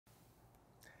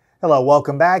Hello,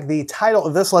 welcome back. The title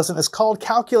of this lesson is called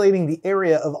Calculating the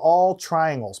Area of All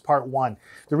Triangles, Part 1.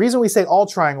 The reason we say all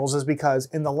triangles is because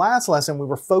in the last lesson we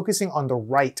were focusing on the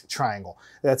right triangle.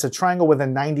 That's a triangle with a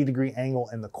 90-degree angle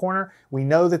in the corner. We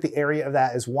know that the area of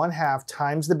that is 1/2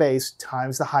 times the base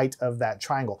times the height of that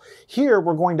triangle. Here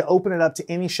we're going to open it up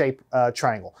to any shape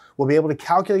triangle. We'll be able to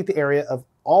calculate the area of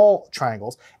all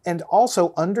triangles and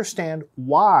also understand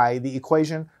why the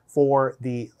equation for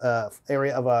the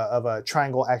area of a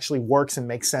triangle actually works and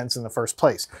makes sense in the first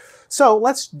place. So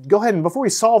let's go ahead and before we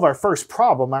solve our first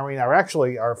problem,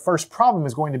 our first problem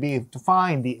is going to be to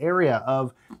find the area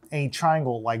of a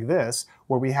triangle like this,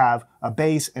 where we have a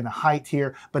base and a height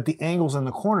here, but the angles in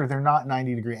the corner, they're not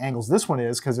 90-degree angles. This one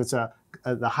is because it's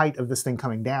the height of this thing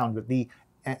coming down, but the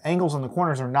angles in the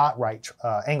corners are not right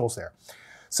angles there.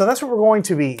 So that's what we're going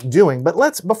to be doing. But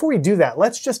before we do that,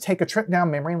 let's just take a trip down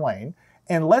memory lane.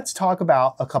 And let's talk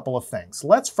about a couple of things.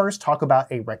 Let's first talk about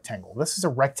a rectangle. This is a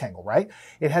rectangle, right?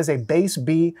 It has a base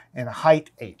B and a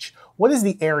height H. What is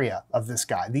the area of this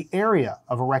guy? The area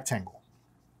of a rectangle.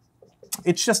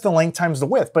 It's just the length times the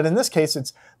width, but in this case,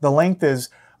 the length is,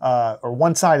 or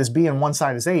one side is B and one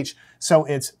side is H, so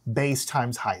it's base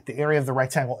times height. The area of the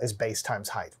rectangle is base times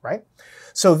height, right?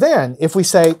 So then, if we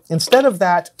say, instead of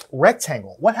that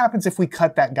rectangle, what happens if we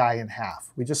cut that guy in half?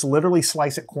 We just literally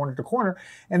slice it corner to corner,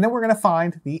 and then we're going to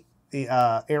find the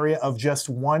area of just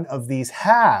one of these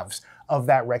halves of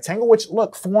that rectangle, which,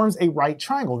 look, forms a right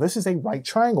triangle. This is a right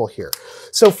triangle here.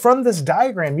 So from this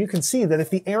diagram, you can see that if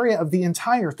the area of the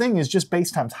entire thing is just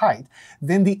base times height,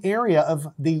 then the area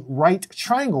of the right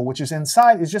triangle, which is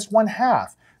inside, is just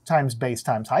 1/2 times base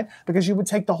times height, because you would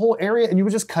take the whole area and you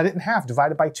would just cut it in half,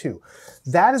 divide it by 2.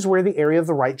 That is where the area of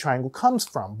the right triangle comes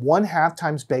from. 1/2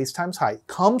 times base times height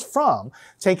comes from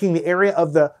taking the area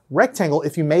of the rectangle,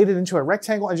 if you made it into a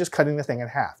rectangle, and just cutting the thing in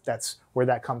half. That's where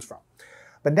that comes from.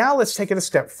 But now let's take it a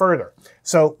step further.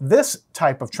 So this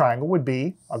type of triangle would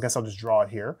be, I guess I'll just draw it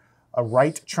here, a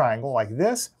right triangle like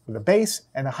this with a base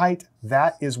and a height.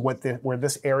 That is where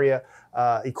this area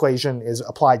equation is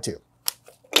applied to.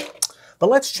 But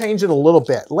let's change it a little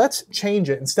bit. Let's change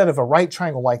it, instead of a right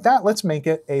triangle like that, let's make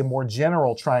it a more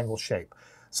general triangle shape,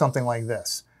 something like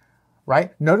this,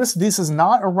 right? Notice this is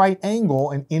not a right angle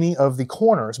in any of the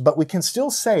corners, but we can still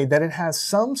say that it has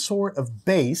some sort of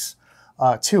base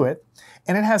to it,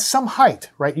 and it has some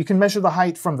height, right? You can measure the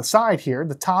height from the side here,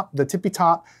 the tippy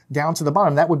top down to the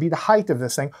bottom. That would be the height of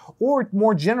this thing. Or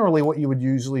more generally, what you would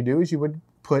usually do is you would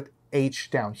put H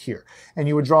down here, and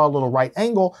you would draw a little right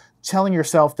angle, telling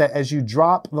yourself that as you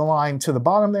drop the line to the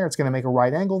bottom there, it's going to make a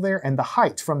right angle there, and the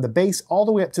height from the base all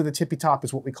the way up to the tippy top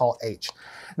is what we call H.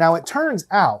 Now it turns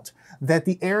out that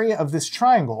the area of this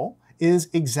triangle is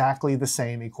exactly the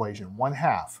same equation,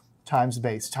 1/2 times the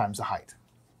base times the height.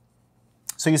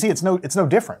 So you see, it's no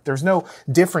different. There's no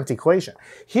different equation.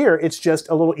 Here, it's just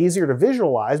a little easier to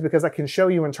visualize because I can show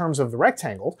you in terms of the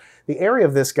rectangle. The area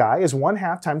of this guy is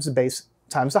 1/2 times the base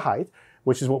times the height,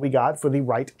 which is what we got for the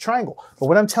right triangle. But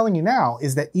what I'm telling you now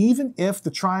is that even if the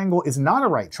triangle is not a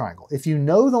right triangle, if you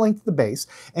know the length of the base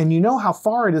and you know how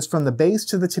far it is from the base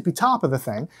to the tippy top of the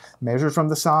thing, measured from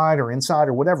the side or inside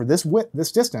or whatever,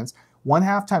 this distance,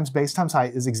 1/2 times base times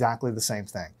height is exactly the same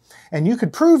thing. And you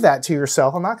could prove that to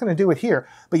yourself. I'm not going to do it here,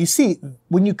 but you see,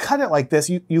 when you cut it like this,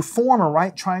 you form a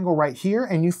right triangle right here,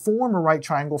 and you form a right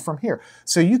triangle from here.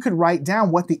 So you could write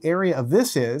down what the area of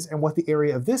this is and what the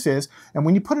area of this is, and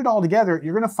when you put it all together,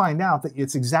 you're going to find out that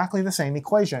it's exactly the same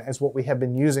equation as what we have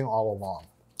been using all along.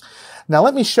 Now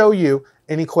let me show you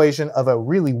an equation of a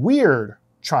really weird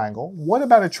triangle. What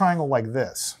about a triangle like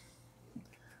this?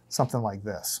 Something like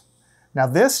this. Now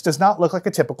this does not look like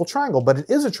a typical triangle, but it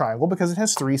is a triangle because it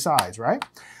has 3 sides, right?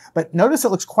 But notice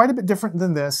it looks quite a bit different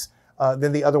than this,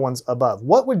 than the other ones above.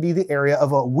 What would be the area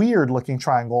of a weird looking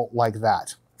triangle like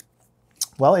that?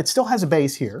 Well, it still has a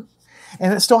base here,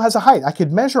 and it still has a height. I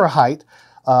could measure a height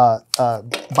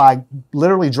by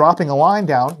literally dropping a line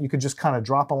down. You could just kind of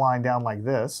drop a line down like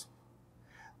this,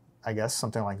 I guess,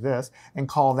 something like this, and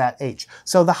call that H.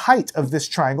 So the height of this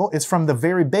triangle is from the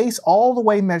very base all the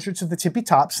way measured to the tippy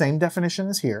top, same definition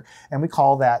as here, and we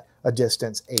call that a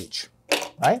distance H,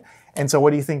 right? And so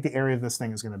what do you think the area of this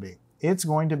thing is going to be? It's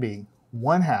going to be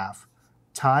 1/2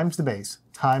 times the base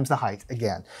times the height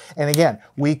again. And again,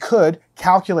 we could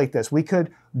calculate this. We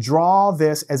could draw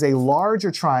this as a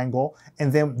larger triangle,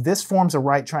 and then this forms a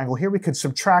right triangle here. We could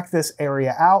subtract this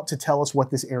area out to tell us what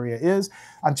this area is.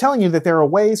 I'm telling you that there are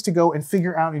ways to go and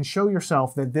figure out and show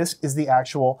yourself that this is the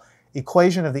actual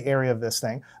equation of the area of this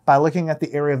thing by looking at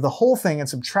the area of the whole thing and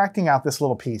subtracting out this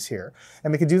little piece here.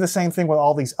 And we could do the same thing with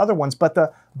all these other ones, but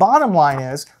the bottom line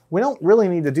is we don't really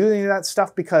need to do any of that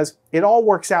stuff because it all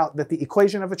works out that the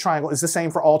equation of a triangle is the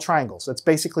same for all triangles. That's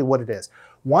basically what it is.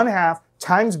 1/2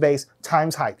 times base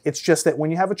times height. It's just that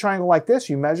when you have a triangle like this,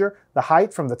 you measure the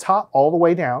height from the top all the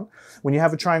way down. When you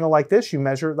have a triangle like this, you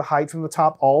measure the height from the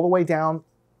top all the way down,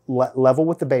 level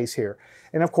with the base here.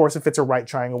 And of course, if it's a right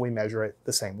triangle, we measure it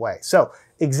the same way. So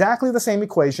exactly the same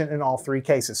equation in all three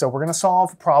cases. So we're going to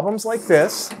solve problems like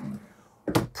this,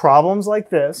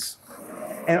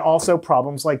 and also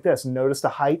problems like this. Notice the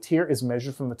height here is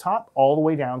measured from the top all the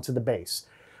way down to the base.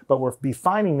 But we'll be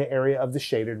finding the area of the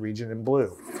shaded region in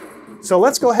blue. So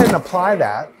let's go ahead and apply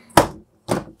that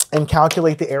and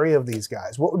calculate the area of these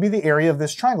guys. What would be the area of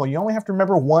this triangle? You only have to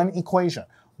remember one equation,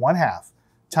 1/2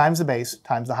 times the base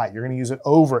times the height. You're going to use it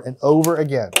over and over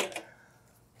again.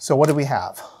 So what do we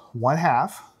have?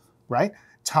 1/2, right,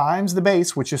 times the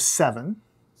base, which is 7,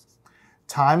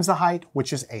 times the height,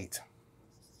 which is 8,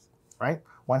 right?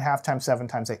 1/2 times 7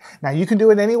 times 8. Now you can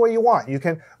do it any way you want. You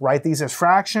can write these as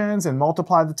fractions and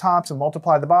multiply the tops and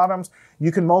multiply the bottoms.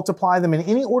 You can multiply them in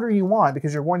any order you want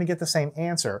because you're going to get the same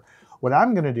answer. What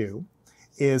I'm going to do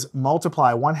is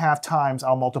multiply 1/2 times,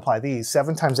 I'll multiply these.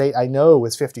 7 times 8 I know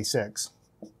is 56.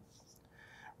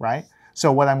 Right?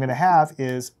 So what I'm going to have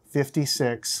is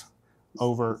 56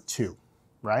 over 2,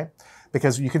 right?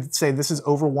 Because you could say this is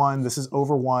over 1, this is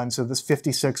over 1, so this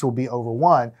 56 will be over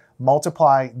 1.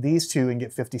 Multiply these two and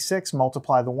get 56,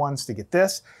 multiply the ones to get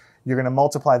this. You're going to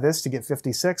multiply this to get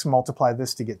 56, multiply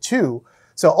this to get 2.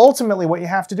 So ultimately what you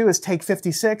have to do is take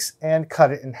 56 and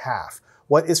cut it in half.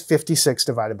 What is 56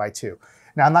 divided by 2?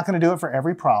 Now I'm not going to do it for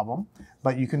every problem,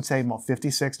 but you can say, well,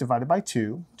 56 divided by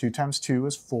 2. 2 times 2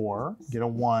 is 4. Get a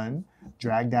 1.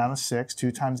 Drag down a 6.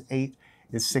 2 times 8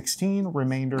 is 16.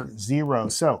 Remainder 0.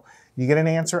 So you get an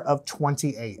answer of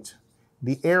 28.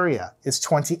 The area is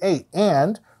 28.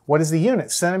 And what is the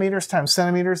unit? Centimeters times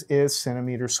centimeters is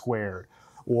centimeters squared,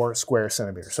 or square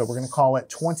centimeters. So we're going to call it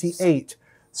 28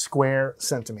 square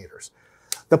centimeters.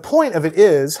 The point of it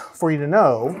is for you to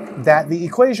know that the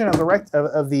equation of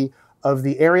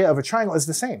the area of a triangle is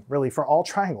the same, really, for all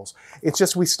triangles. It's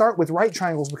just we start with right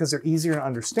triangles because they're easier to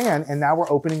understand, and now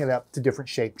we're opening it up to different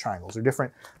shaped triangles or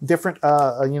different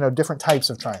types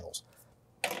of triangles.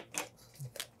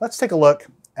 Let's take a look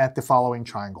at the following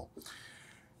triangle.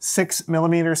 6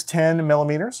 millimeters, 10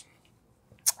 millimeters.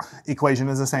 Equation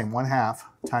is the same, 1/2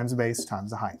 times the base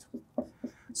times the height.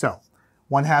 So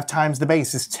 1/2 times the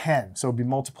base is 10, so we'll be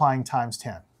multiplying times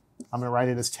 10. I'm going to write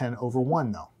it as 10 over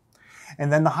 1 though.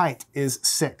 And then the height is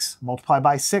 6. Multiply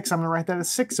by 6, I'm going to write that as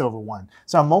 6 over 1.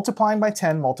 So I'm multiplying by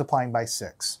 10, multiplying by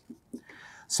 6.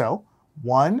 So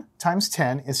 1 times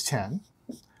 10 is 10.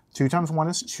 2 times 1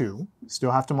 is 2.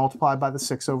 Still have to multiply by the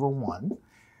 6 over 1.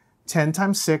 10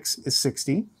 times 6 is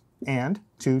 60. And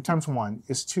 2 times 1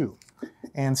 is 2.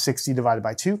 And 60 divided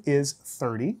by 2 is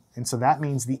 30. And so that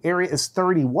means the area is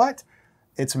 30 what?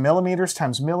 It's millimeters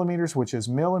times millimeters, which is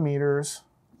millimeters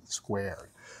squared.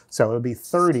 So it would be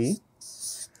 30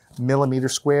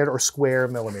 millimeters squared or square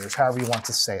millimeters, however you want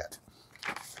to say it.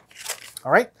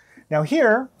 All right, now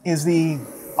here is the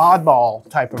oddball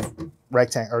type of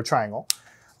rectangle or triangle,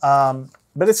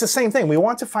 but it's the same thing. We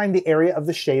want to find the area of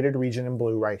the shaded region in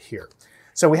blue right here.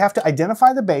 So we have to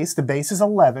identify the base is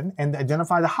 11, and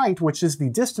identify the height, which is the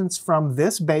distance from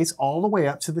this base all the way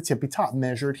up to the tippy top,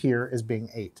 measured here as being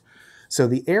 8. So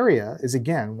the area is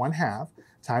again 1/2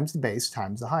 times the base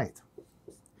times the height.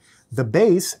 The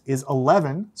base is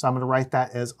 11, so I'm going to write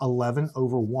that as 11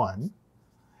 over 1.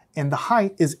 And the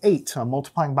height is 8, so I'm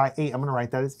multiplying by 8. I'm going to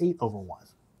write that as 8 over 1.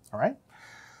 All right?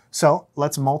 So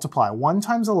let's multiply. 1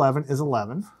 times 11 is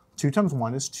 11. 2 times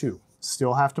 1 is 2.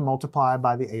 Still have to multiply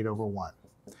by the 8 over 1.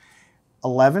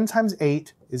 11 times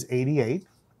 8 is 88,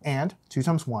 and 2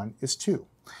 times 1 is 2.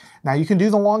 Now you can do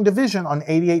the long division on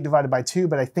 88 divided by 2,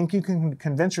 but I think you can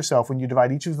convince yourself when you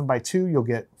divide each of them by 2, you'll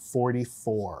get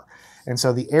 44. And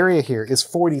so the area here is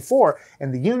 44,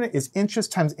 and the unit is inches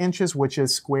times inches, which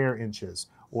is square inches,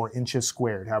 or inches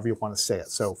squared, however you want to say it.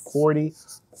 So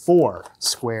 44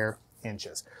 square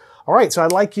inches. All right, so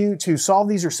I'd like you to solve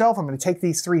these yourself. I'm going to take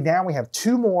these 3 down. We have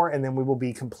 2 more, and then we will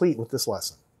be complete with this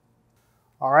lesson.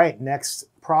 All right, next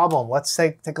problem. Let's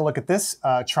take a look at this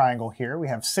triangle here. We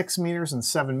have 6 meters and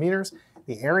 7 meters,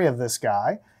 the area of this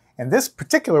guy. And this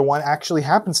particular one actually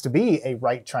happens to be a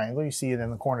right triangle. You see it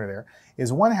in the corner there.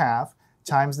 Is 1/2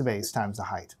 times the base times the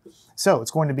height. So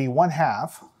it's going to be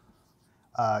 1/2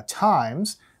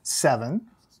 times 7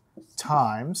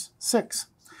 times 6.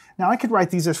 Now I could write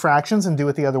these as fractions and do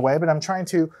it the other way, but I'm trying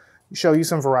to show you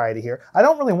some variety here. I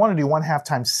don't really want to do 1/2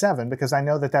 times 7 because I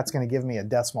know that that's going to give me a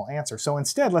decimal answer. So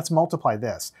instead, let's multiply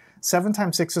this. 7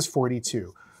 times 6 is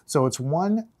 42. So it's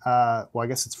well, I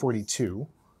guess it's 42.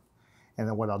 And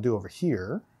then what I'll do over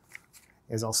here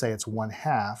is I'll say it's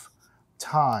 1/2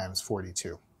 times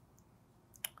 42.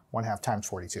 1/2 times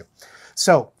 42.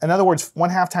 So in other words,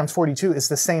 1/2 times 42 is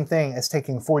the same thing as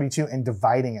taking 42 and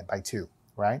dividing it by 2,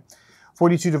 right?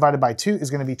 42 divided by 2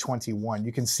 is going to be 21.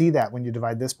 You can see that when you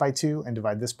divide this by 2 and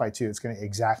divide this by 2, it's going to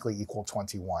exactly equal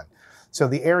 21. So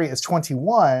the area is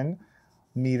 21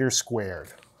 meters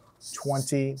squared.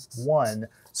 21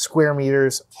 square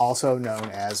meters, also known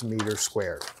as meters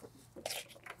squared.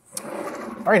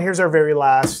 All right, here's our very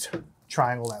last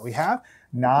triangle that we have.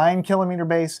 9 kilometer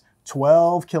base,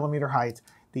 12 kilometer height.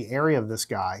 The area of this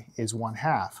guy is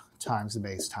 1/2 times the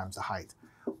base times the height.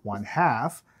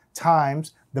 1/2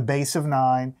 times the base of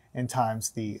 9 and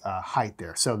times the height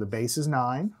there. So the base is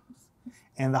 9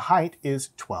 and the height is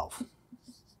 12,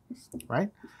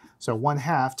 right? So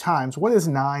 1/2 times, what is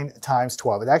 9 times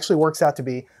 12? It actually works out to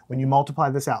be, when you multiply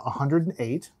this out,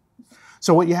 108.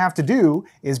 So what you have to do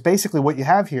is basically what you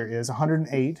have here is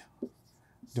 108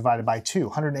 divided by 2.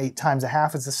 108 times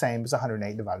 1/2 is the same as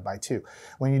 108 divided by 2.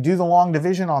 When you do the long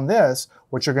division on this,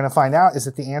 what you're going to find out is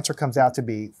that the answer comes out to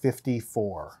be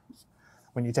 54.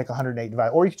 When you take 108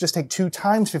 divided, or you can just take 2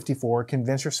 times 54,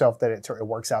 convince yourself that it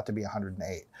works out to be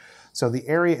 108. So the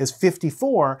area is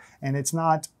 54, and it's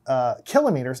not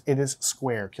kilometers, it is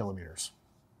square kilometers.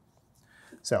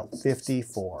 So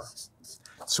 54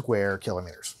 square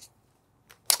kilometers.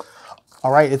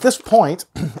 All right, at this point,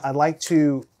 I'd like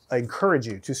to encourage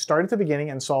you to start at the beginning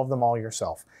and solve them all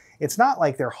yourself. It's not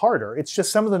like they're harder, it's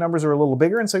just some of the numbers are a little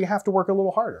bigger, and so you have to work a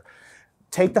little harder.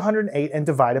 Take the 108 and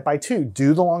divide it by 2.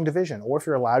 Do the long division, or if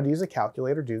you're allowed to use a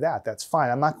calculator, do that. That's fine.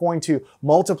 I'm not going to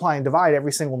multiply and divide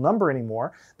every single number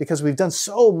anymore because we've done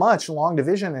so much long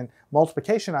division and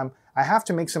multiplication. I have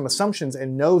to make some assumptions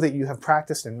and know that you have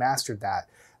practiced and mastered that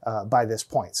by this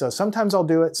point. So sometimes I'll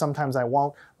do it, sometimes I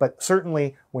won't, but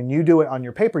certainly when you do it on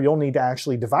your paper, you'll need to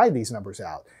actually divide these numbers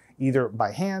out, either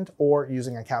by hand or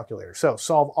using a calculator. So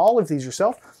solve all of these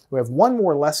yourself. We have one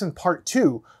more lesson, part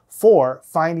 2, for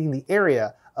finding the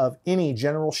area of any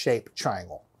general shape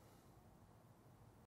triangle.